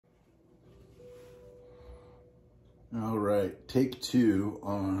All right, take two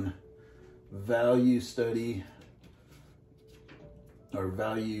on value study, or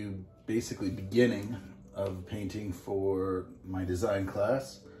value basically beginning of painting for my design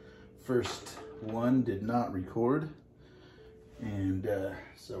class. First one did not record, and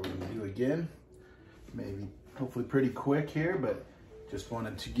so we're gonna do again. Maybe hopefully pretty quick here, but just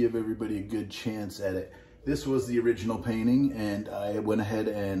wanted to give everybody a good chance at it. This was the original painting, and I went ahead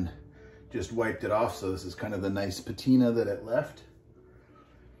and just wiped it off, so this is kind of the nice patina that it left.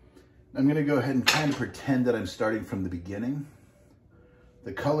 I'm gonna go ahead and kind of pretend that I'm starting from the beginning.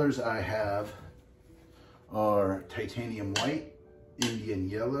 The colors I have are titanium white, Indian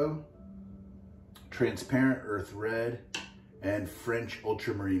yellow, transparent earth red, and French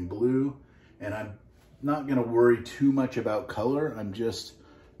ultramarine blue. And I'm not gonna worry too much about color. I'm just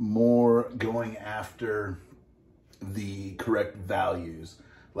more going after the correct values,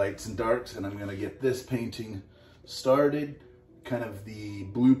 lights and darks, and I'm gonna get this painting started, kind of the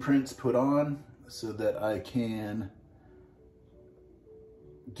blueprints put on so that I can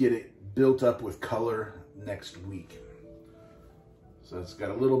get it built up with color next week. So it's got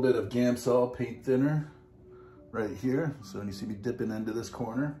a little bit of Gamsol paint thinner right here. So when you see me dipping into this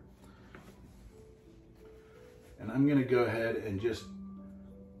corner, and I'm gonna go ahead and just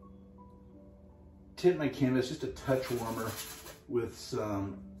tint my canvas just a touch warmer with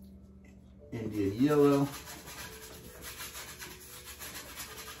some Indian yellow.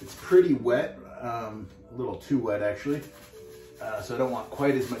 It's pretty wet, a little too wet actually, so I don't want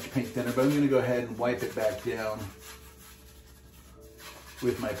quite as much paint thinner, but I'm gonna go ahead and wipe it back down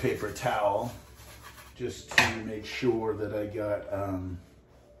with my paper towel just to make sure that I got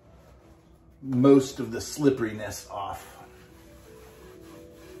most of the slipperiness off.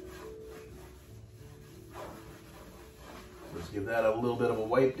 Let's give that a little bit of a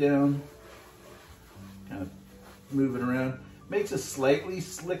wipe down, kind of move it around. Makes a slightly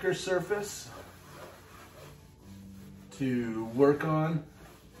slicker surface to work on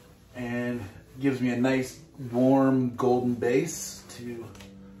and gives me a nice warm golden base to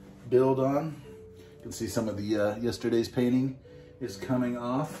build on. You can see some of the yesterday's painting is coming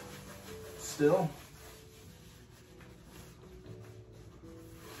off still.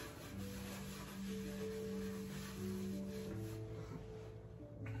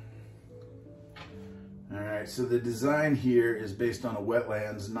 All right, so the design here is based on a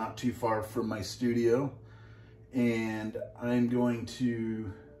wetlands not too far from my studio, and I'm going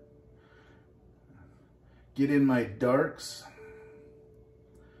to get in my darks,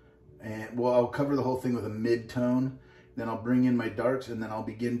 and well, I'll cover the whole thing with a mid-tone, then I'll bring in my darks, and then I'll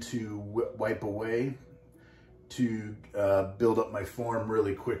begin to wipe away to build up my form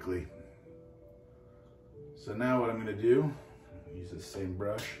really quickly. So now what I'm gonna do, use the same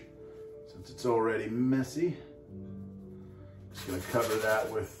brush, since it's already messy, just gonna cover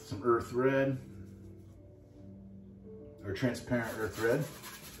that with some earth red, or transparent earth red.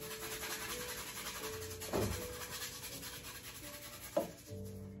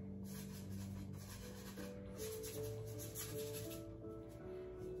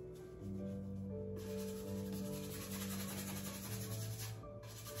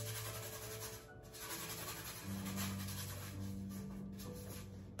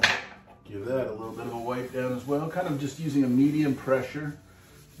 Give that a little bit of a wipe down as well, kind of just using a medium pressure.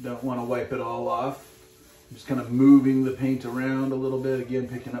 Don't want to wipe it all off. I'm just kind of moving the paint around a little bit, again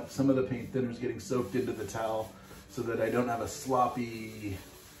picking up some of the paint thinners getting soaked into the towel so that I don't have a sloppy,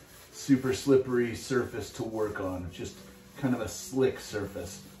 super slippery surface to work on. It's just kind of a slick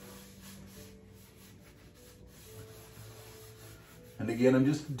surface. And again, I'm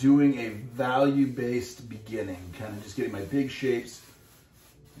just doing a value-based beginning, kind of just getting my big shapes,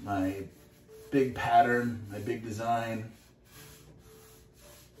 my big pattern, my big design.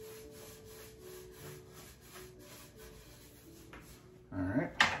 All right.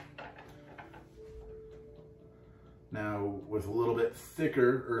 Now with a little bit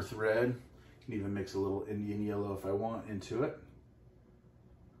thicker earth red, I can even mix a little Indian yellow if I want into it.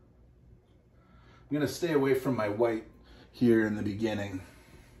 I'm gonna stay away from my white here in the beginning.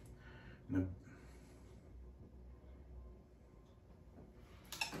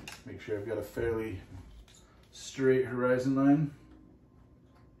 Make sure I've got a fairly straight horizon line.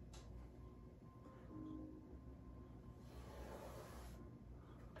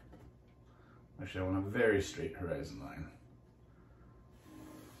 Actually, I want a very straight horizon line.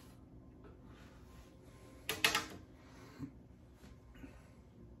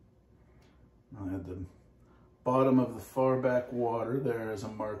 I'll add the bottom of the far back water there as a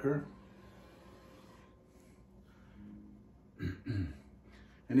marker.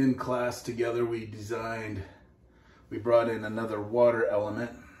 And in class together we designed We brought in another water element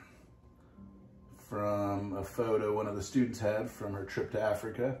from a photo one of the students had from her trip to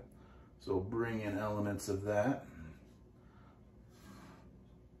Africa. So we'll bring in elements of that.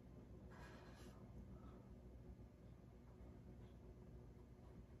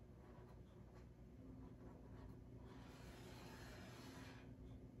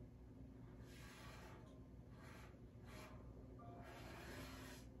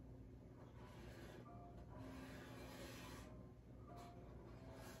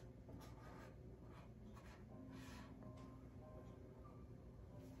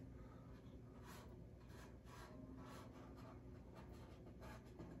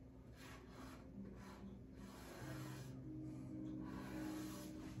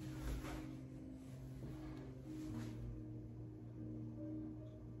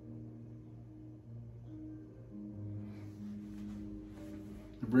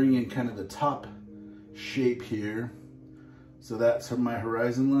 Bring in kind of the top shape here. So that's my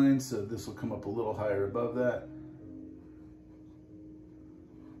horizon line, so this will come up a little higher above that.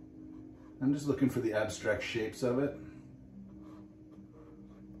 I'm just looking for the abstract shapes of it.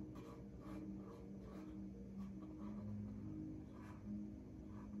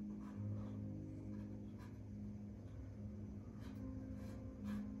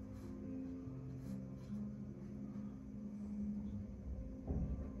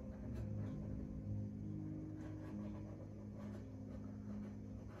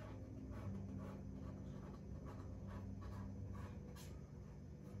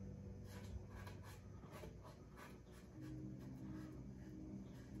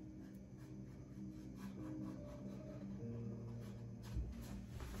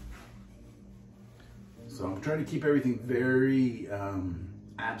 So I'm trying to keep everything very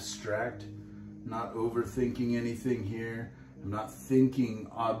abstract, not overthinking anything here. I'm not thinking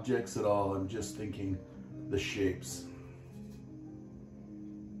objects at all. I'm just thinking the shapes.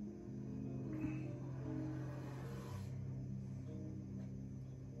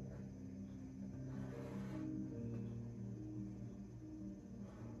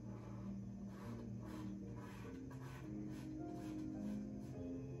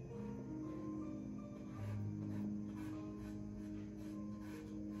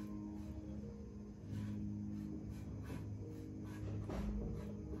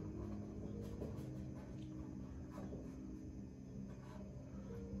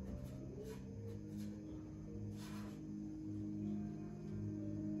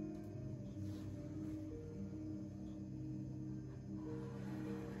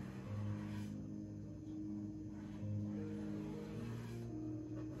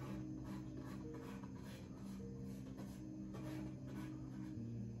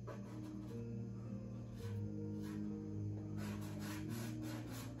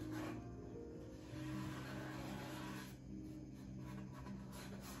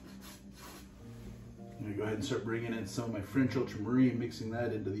 I'm gonna go ahead and start bringing in some of my French ultramarine, mixing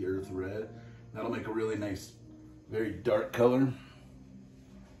that into the earth red. That'll make a really nice, very dark color.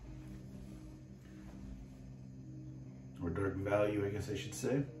 Or dark value, I guess I should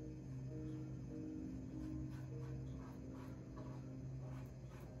say.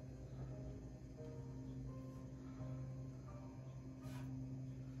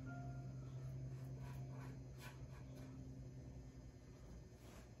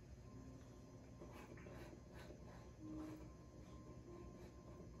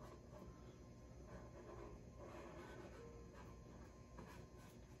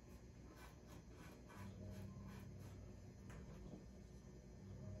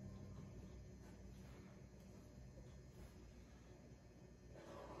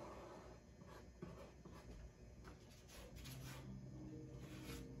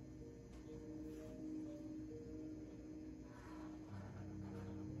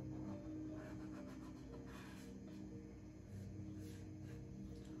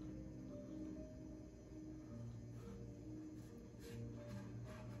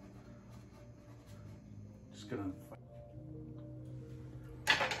 Gonna...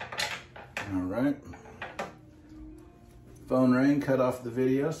 All right. Phone rang, cut off the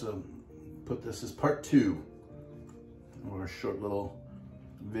video, so put this as part 2 or a short little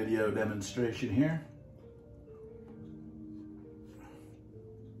video demonstration here.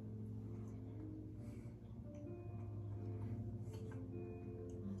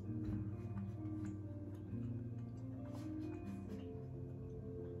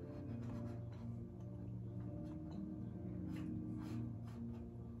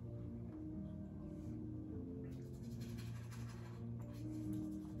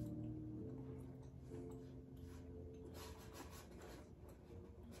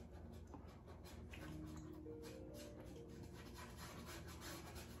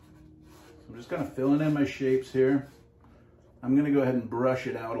 just kind of filling in my shapes here. I'm gonna go ahead and brush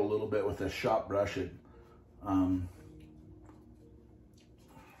it out a little bit with a shop brush. Then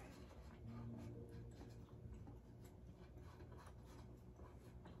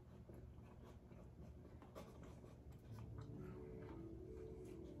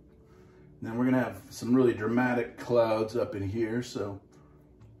we're gonna have some really dramatic clouds up in here, so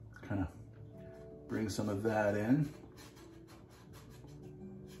kind of bring some of that in.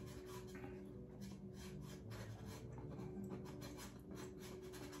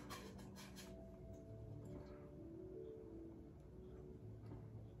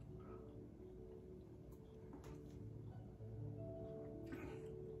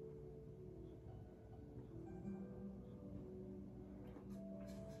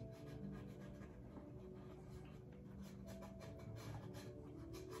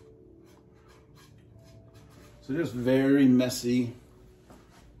 So just very messy,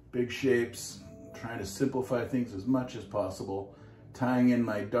 big shapes, trying to simplify things as much as possible, tying in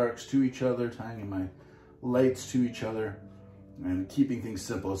my darks to each other, tying in my lights to each other, and keeping things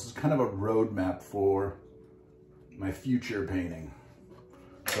simple. This is kind of a roadmap for my future painting.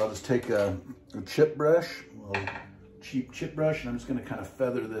 So I'll just take a chip brush, a little cheap chip brush, and I'm just gonna kind of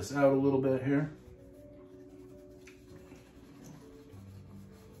feather this out a little bit here.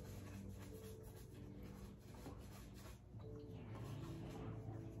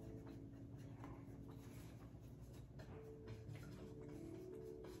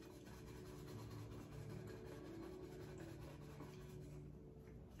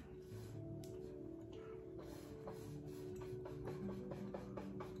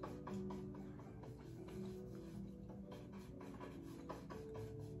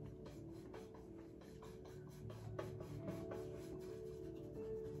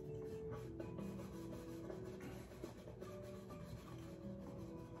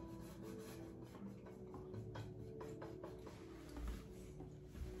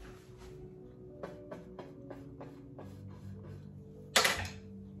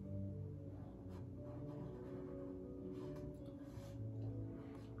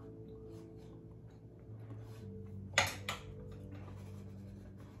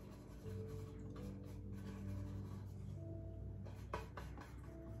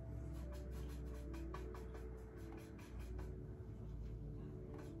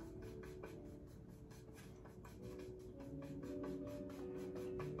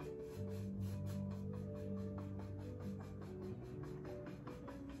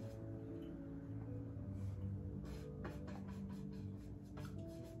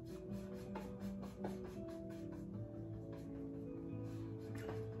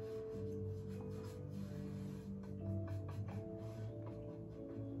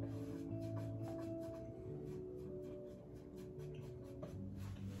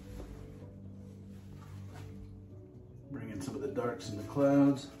 Bring in some of the darks in the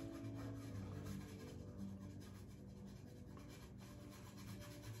clouds.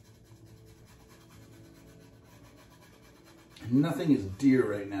 Nothing is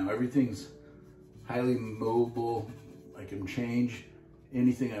dear right now. Everything's highly mobile. I can change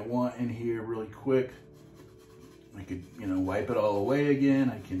anything I want in here really quick. I could, wipe it all away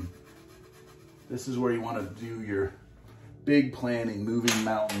again. This is where you want to do your big planning, moving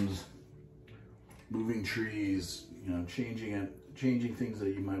mountains, moving trees, changing things that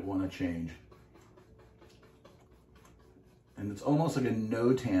you might want to change. And it's almost like a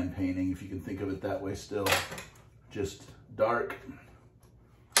no-tan painting, if you can think of it that way still. Just dark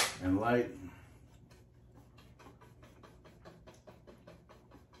and light.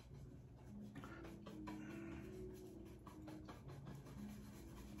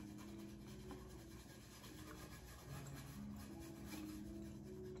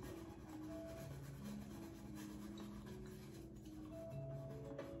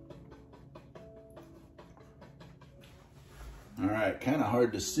 All right, kind of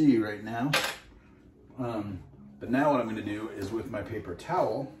hard to see right now. But now what I'm gonna do is with my paper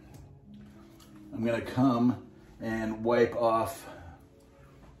towel, I'm gonna come and wipe off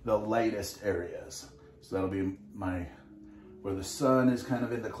the lightest areas. So that'll be where the sun is kind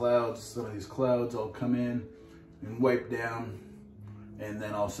of in the clouds. Some of these clouds I'll come in and wipe down, and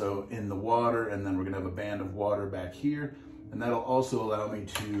then also in the water, and then we're gonna have a band of water back here. And that'll also allow me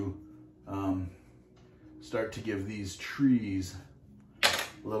to start to give these trees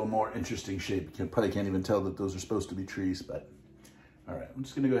a little more interesting shape. You probably can't even tell that those are supposed to be trees, but all right, I'm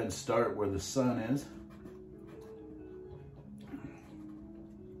just gonna go ahead and start where the sun is.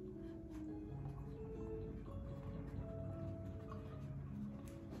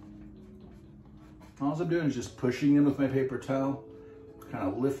 All I'm doing is just pushing in with my paper towel, kind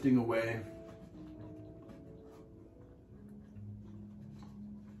of lifting away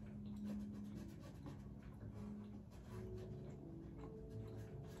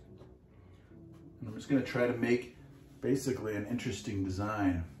just gonna try to make basically an interesting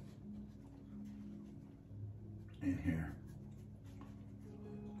design in here.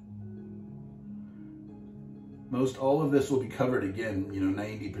 Most all of this will be covered again,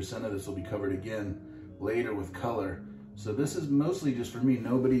 90% of this will be covered again later with color. So this is mostly just for me,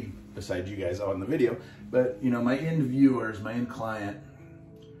 nobody besides you guys on the video, but my end viewers, my end client,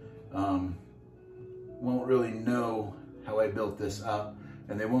 won't really know how I built this up,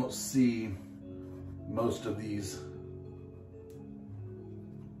 and they won't see most of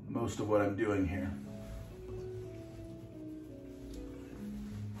what I'm doing here.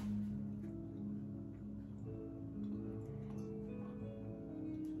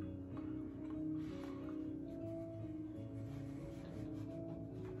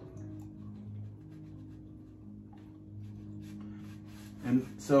 And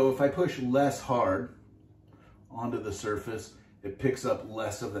so if I push less hard onto the surface, it picks up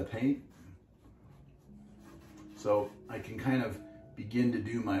less of the paint. So I can kind of begin to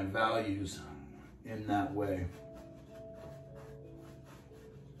do my values in that way.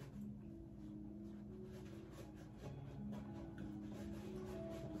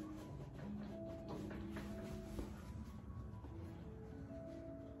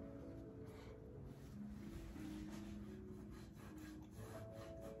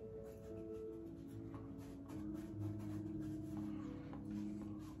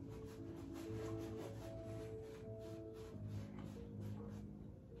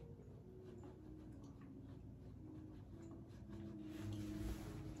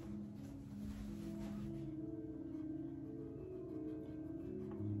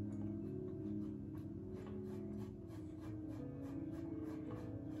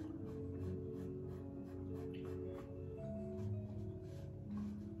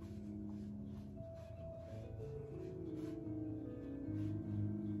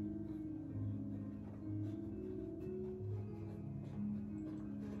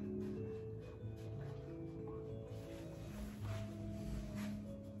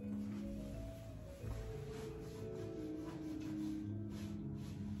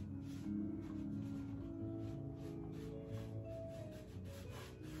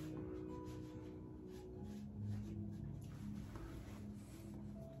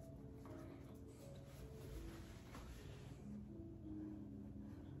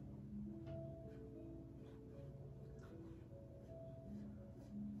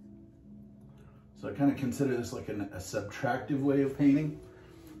 So I kind of consider this like a subtractive way of painting,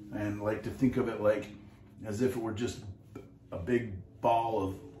 and like to think of it like as if it were just a big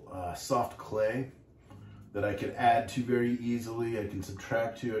ball of soft clay that I could add to very easily. I can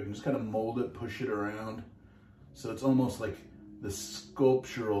subtract to, I can just kind of mold it, push it around. So it's almost like the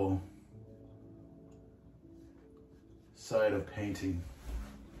sculptural side of painting.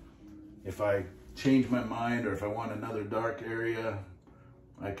 If I change my mind, or if I want another dark area,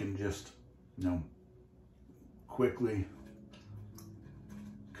 I can just, quickly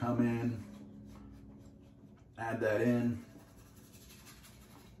come in, add that in.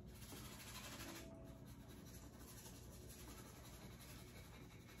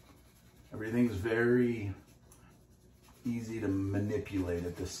 Everything's very easy to manipulate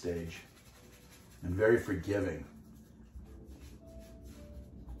at this stage and very forgiving.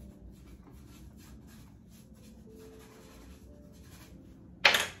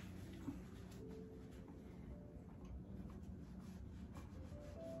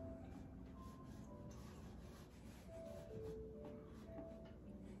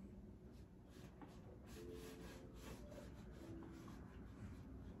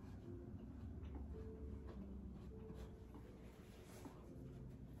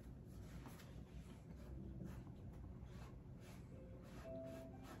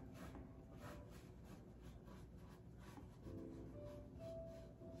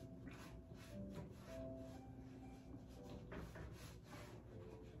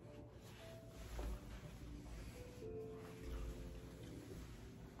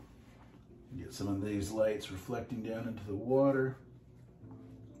 Get some of these lights reflecting down into the water.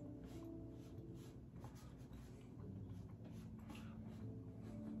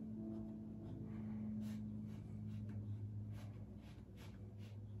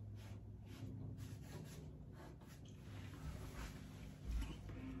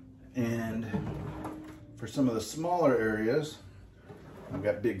 And for some of the smaller areas, I've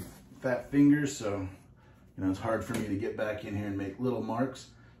got big fat fingers, so it's hard for me to get back in here and make little marks.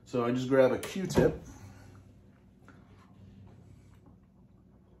 So I just grab a Q-tip.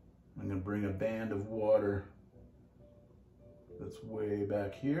 I'm going to bring a band of water that's way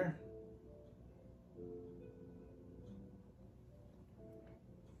back here.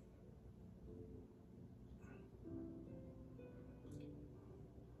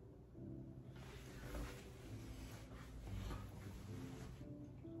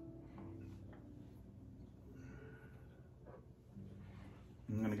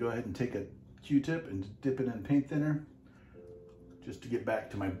 I'm going to go ahead and take a Q-tip and dip it in paint thinner just to get back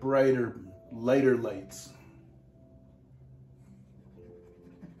to my brighter, lighter lights.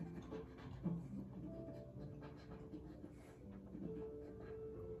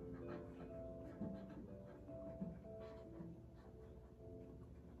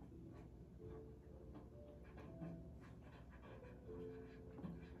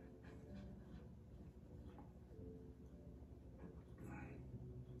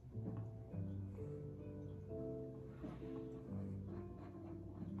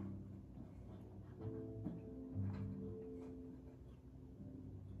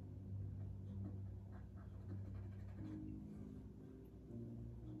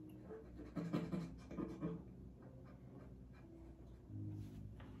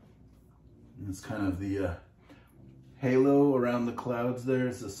 It's kind of the halo around the clouds there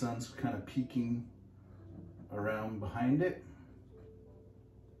as the sun's kind of peeking around behind it.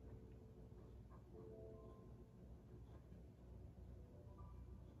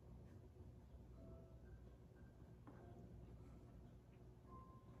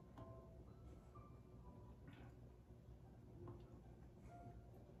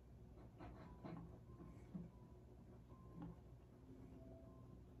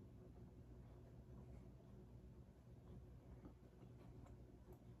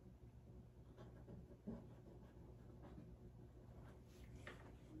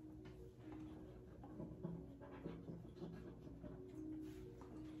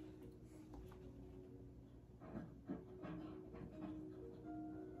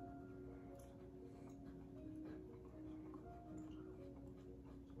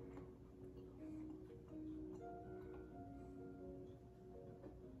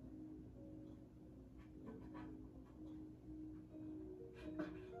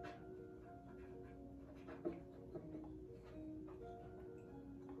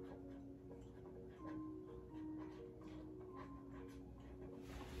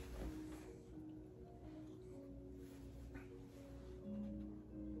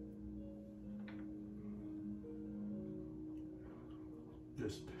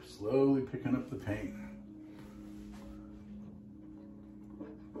 Just slowly picking up the paint.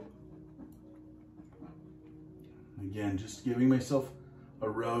 Again, just giving myself a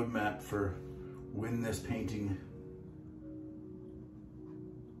roadmap for when this painting,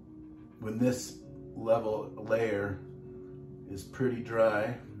 when this layer is pretty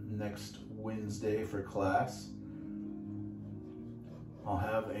dry next Wednesday for class, I'll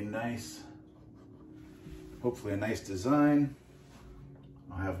have a nice, hopefully a nice design.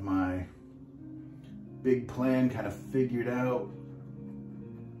 I'll have my big plan kind of figured out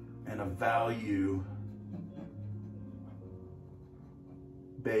and a value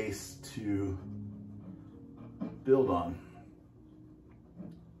base to build on.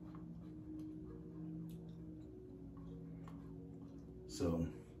 So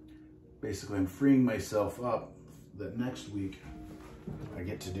basically I'm freeing myself up that next week I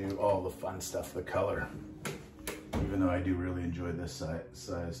get to do all the fun stuff, the color. Even though I do really enjoy this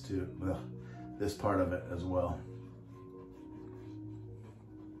size too, well, this part of it as well.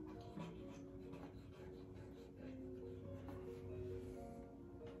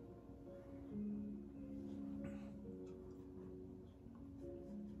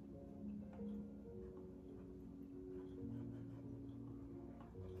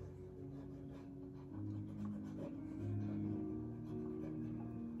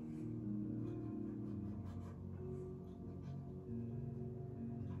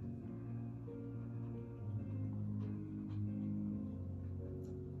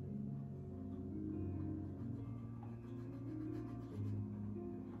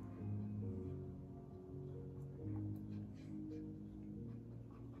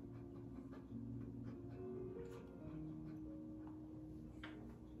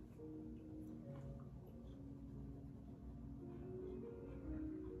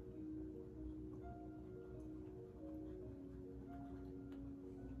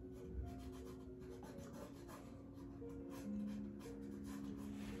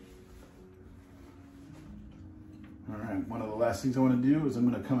 All right, one of the last things I want to do is I'm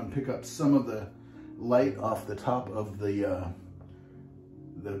going to come and pick up some of the light off the top of the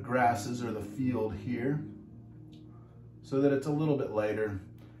grasses or the field here so that it's a little bit lighter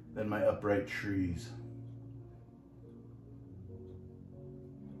than my upright trees.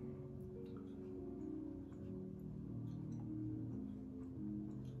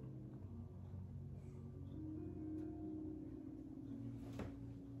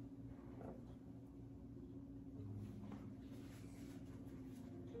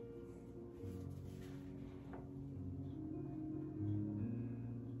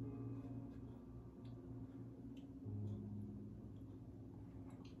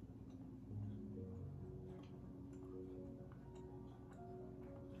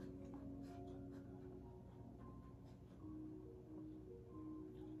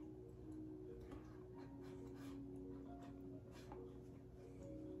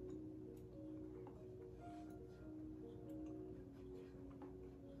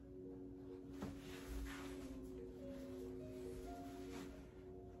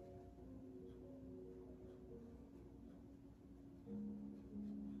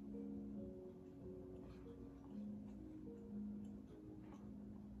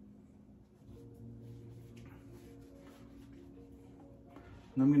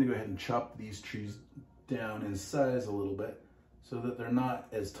 And I'm going to go ahead and chop these trees down in size a little bit so that they're not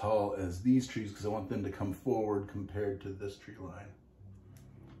as tall as these trees, because I want them to come forward compared to this tree line.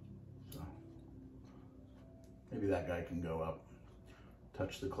 So maybe that guy can go up,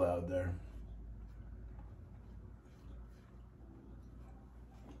 touch the cloud there.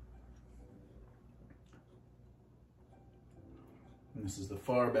 And this is the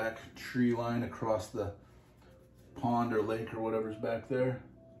far back tree line across the pond or lake or whatever's back there.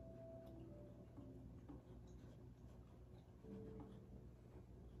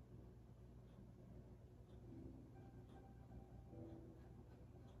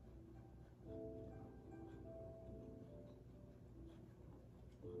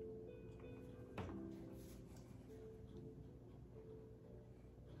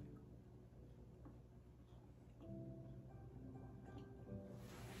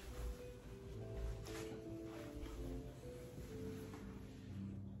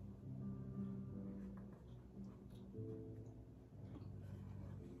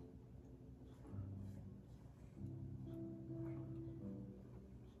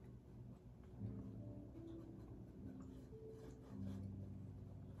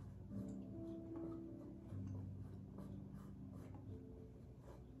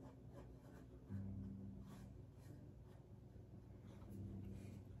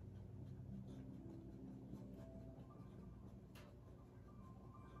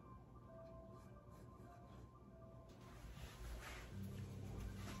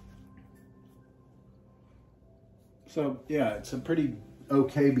 So yeah, it's a pretty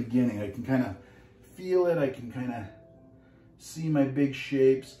okay beginning. I can kind of feel it. I can kind of see my big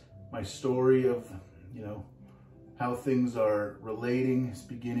shapes, my story of, you know, how things are relating is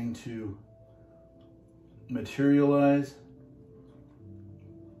beginning to materialize.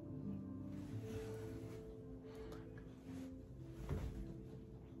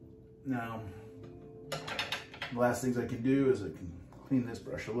 Now, the last things I can do is I can clean this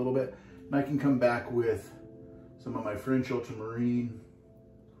brush a little bit, and I can come back with some of my French ultramarine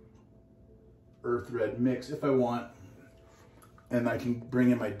earth red mix if I want, and I can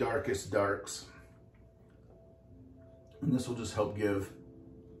bring in my darkest darks, and this will just help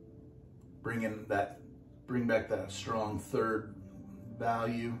bring back that strong third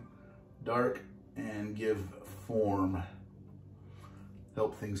value dark and give form,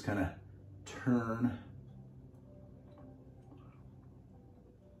 help things kind of turn.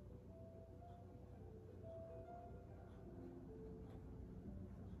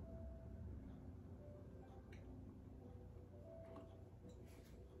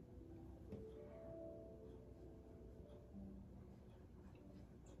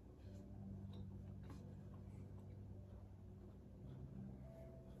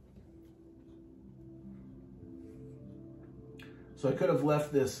 So I could have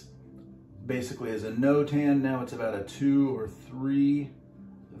left this basically as a no tan. Now it's about a 2 or 3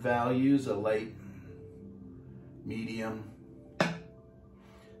 values, a light, medium,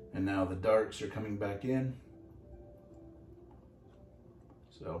 and now the darks are coming back in.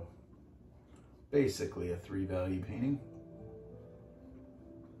 So basically a 3 value painting.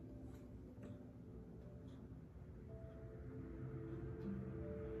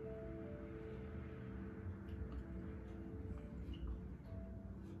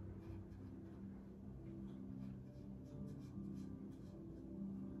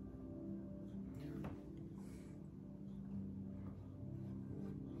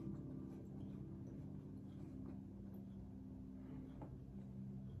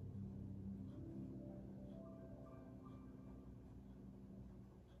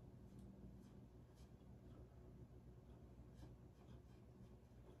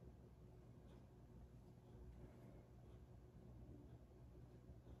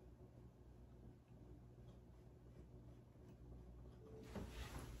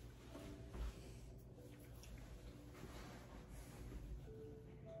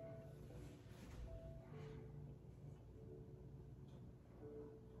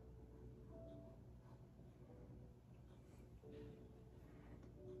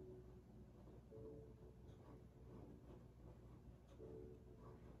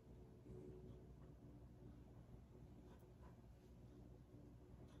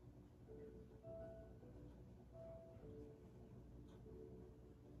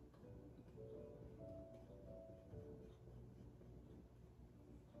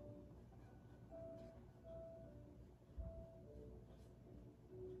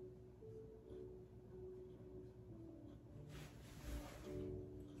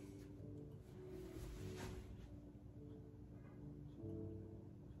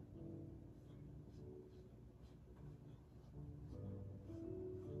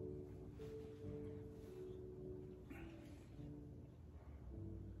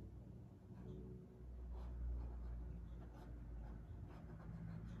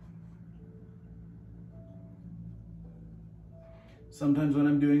 Sometimes when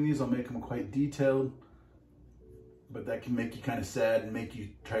I'm doing these, I'll make them quite detailed, but that can make you kind of sad and make you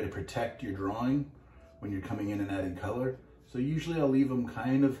try to protect your drawing when you're coming in and adding color. So usually I'll leave them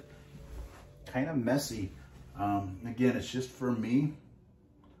kind of messy. Again, it's just for me.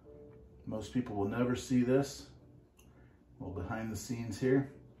 Most people will never see this. A little behind the scenes here.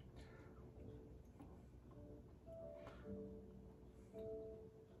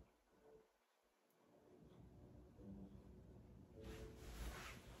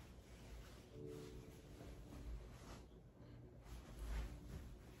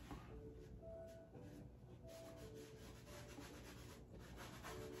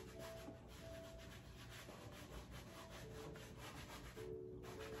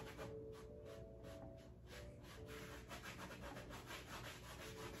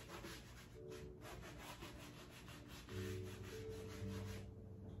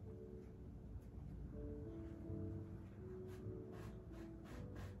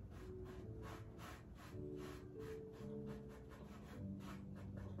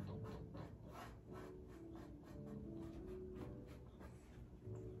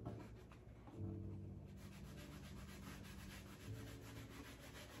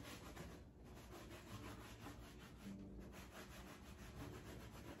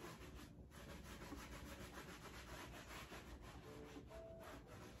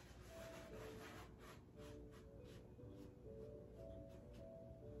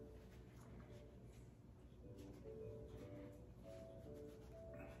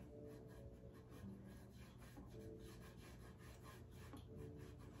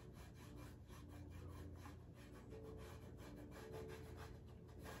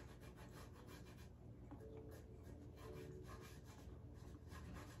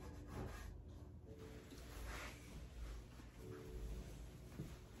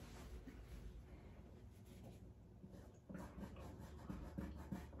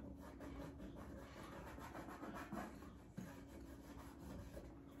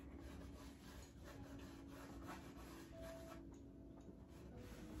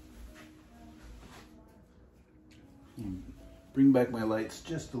 Bring back my lights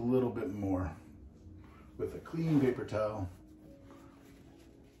just a little bit more with a clean paper towel.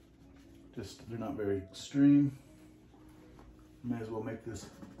 Just, they're not very extreme. May as well make this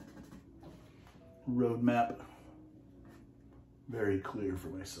road map very clear for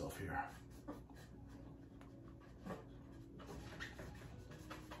myself here.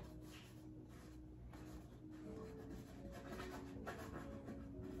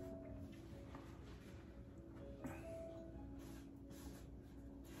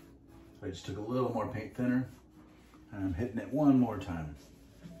 I just took a little more paint thinner and I'm hitting it one more time.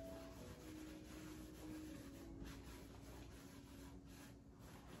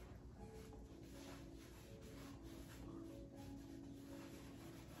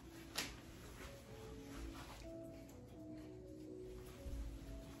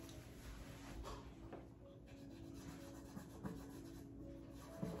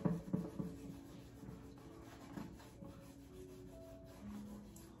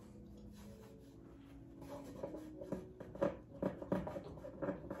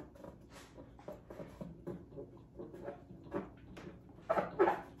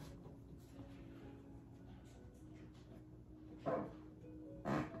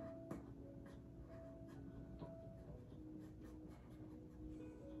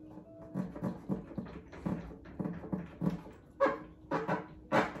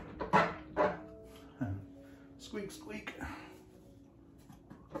 Squeak, squeak.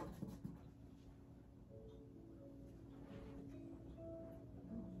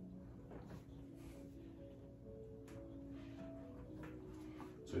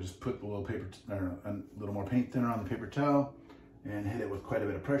 So I just put a little a little more paint thinner on the paper towel and hit it with quite a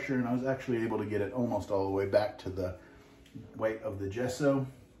bit of pressure, and I was actually able to get it almost all the way back to the white of the gesso,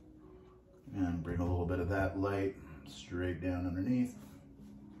 and bring a little bit of that light straight down underneath.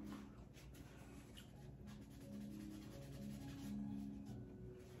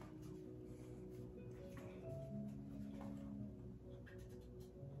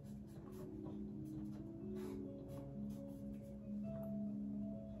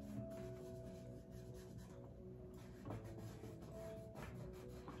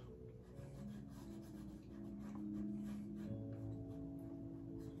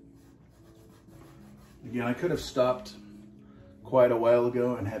 Again, I could have stopped quite a while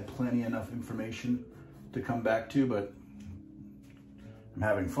ago and had plenty enough information to come back to, but I'm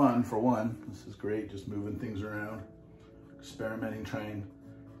having fun for one. This is great, just moving things around, experimenting, trying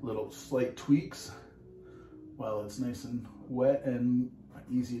little slight tweaks while it's nice and wet and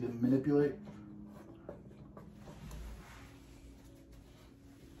easy to manipulate.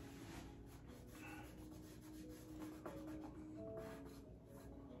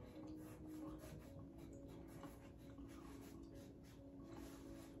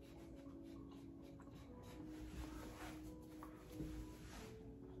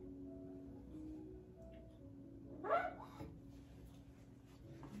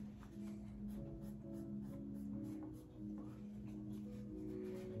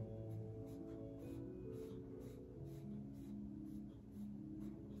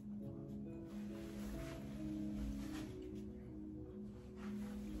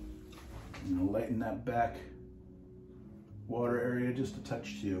 lighten that back water area just a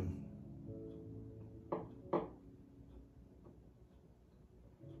touch too.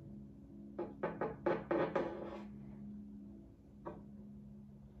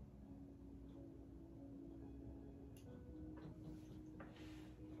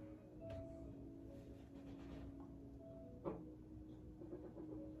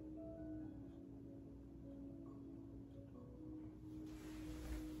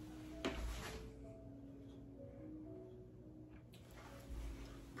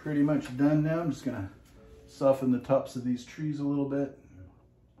 Pretty much done now. I'm just gonna soften the tops of these trees a little bit.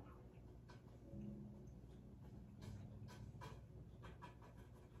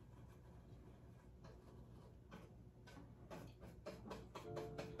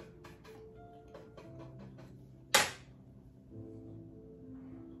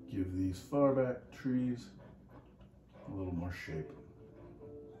 Give these far back trees a little more shape.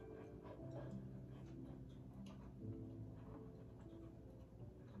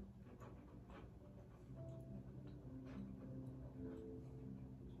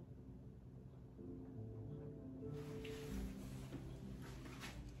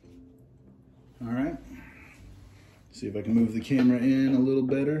 All right, see if I can move the camera in a little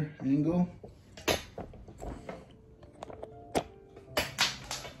better angle.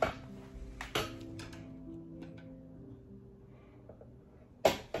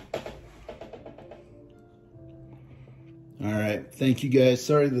 All right, thank you guys.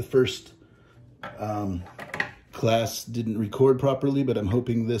 Sorry the first class didn't record properly, but I'm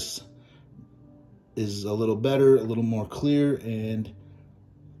hoping this is a little better, a little more clear, and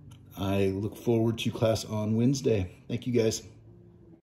I look forward to class on Wednesday. Thank you guys.